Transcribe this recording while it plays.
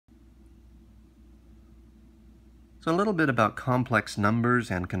So a little bit about complex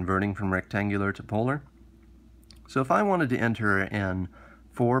numbers and converting from rectangular to polar. So if I wanted to enter in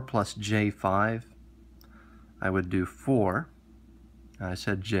 4 plus j5, I would do 4. I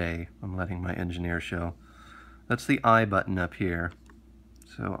said j, I'm letting my engineer show. That's the I button up here.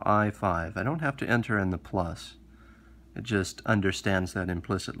 So I5. I don't have to enter in the plus. It just understands that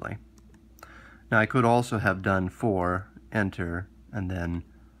implicitly. Now I could also have done 4, enter, and then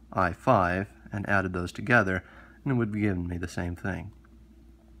I5, and added those together, and it would be giving me the same thing.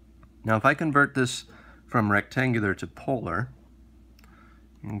 Now if I convert this from rectangular to polar,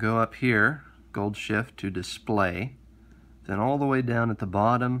 you can go up here, gold shift to display, then all the way down at the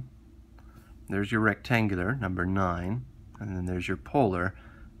bottom, there's your rectangular, number 9, and then there's your polar,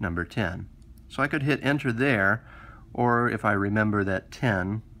 number 10. So I could hit enter there, or if I remember that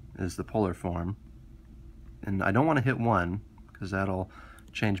 10 is the polar form, and I don't want to hit 1, because that'll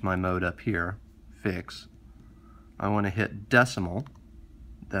change my mode up here, fix. I want to hit decimal,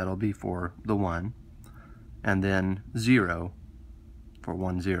 that'll be for the 1, and then 0 for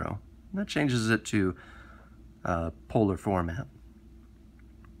 1, 0. And that changes it to polar format.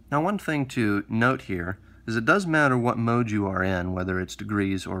 Now one thing to note here is it does matter what mode you are in, whether it's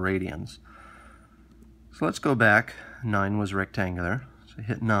degrees or radians. So let's go back. 9 was rectangular, so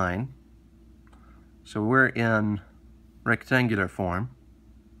hit 9. So we're in rectangular form.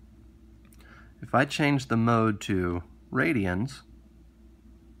 If I change the mode to radians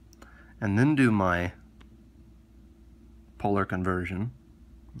and then do my polar conversion,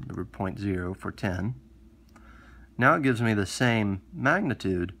 number 0.0 for 10, now it gives me the same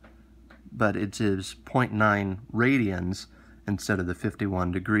magnitude, but it is 0.9 radians instead of the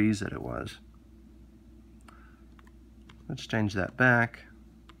 51 degrees that it was. Let's change that back,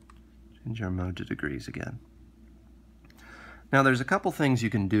 change our mode to degrees again. Now there's a couple things you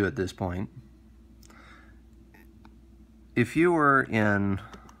can do at this point. If you were in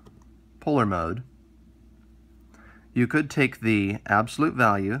polar mode, you could take the absolute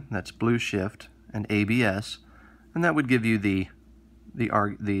value, that's blue shift, and ABS, and that would give you the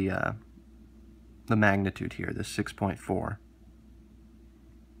magnitude here, the 6.4.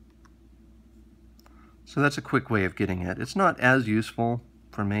 So that's a quick way of getting it. It's not as useful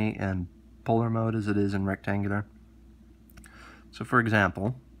for me in polar mode as it is in rectangular. So for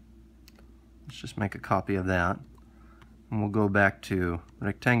example, let's just make a copy of that, and we'll go back to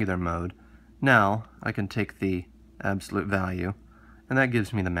rectangular mode. Now I can take the absolute value, and that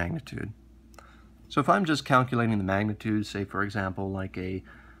gives me the magnitude. So if I'm just calculating the magnitude, say for example like a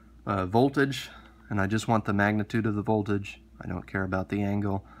voltage, and I just want the magnitude of the voltage, I don't care about the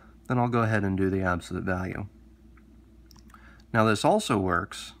angle, then I'll go ahead and do the absolute value. Now this also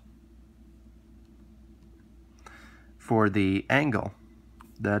works for the angle.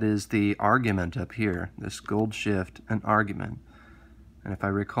 That is the argument up here, this gold shift and argument. And if I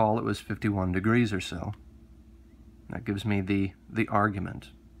recall, it was 51 degrees or so. That gives me the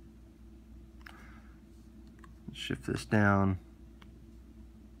argument. Shift this down,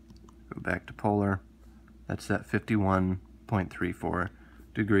 go back to polar. That's that 51.34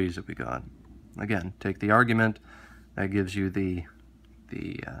 degrees that we got. Again, take the argument, that gives you the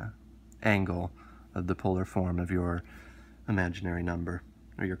angle of the polar form of your imaginary number,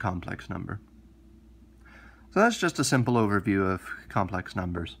 or your complex number. So that's just a simple overview of complex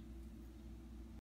numbers.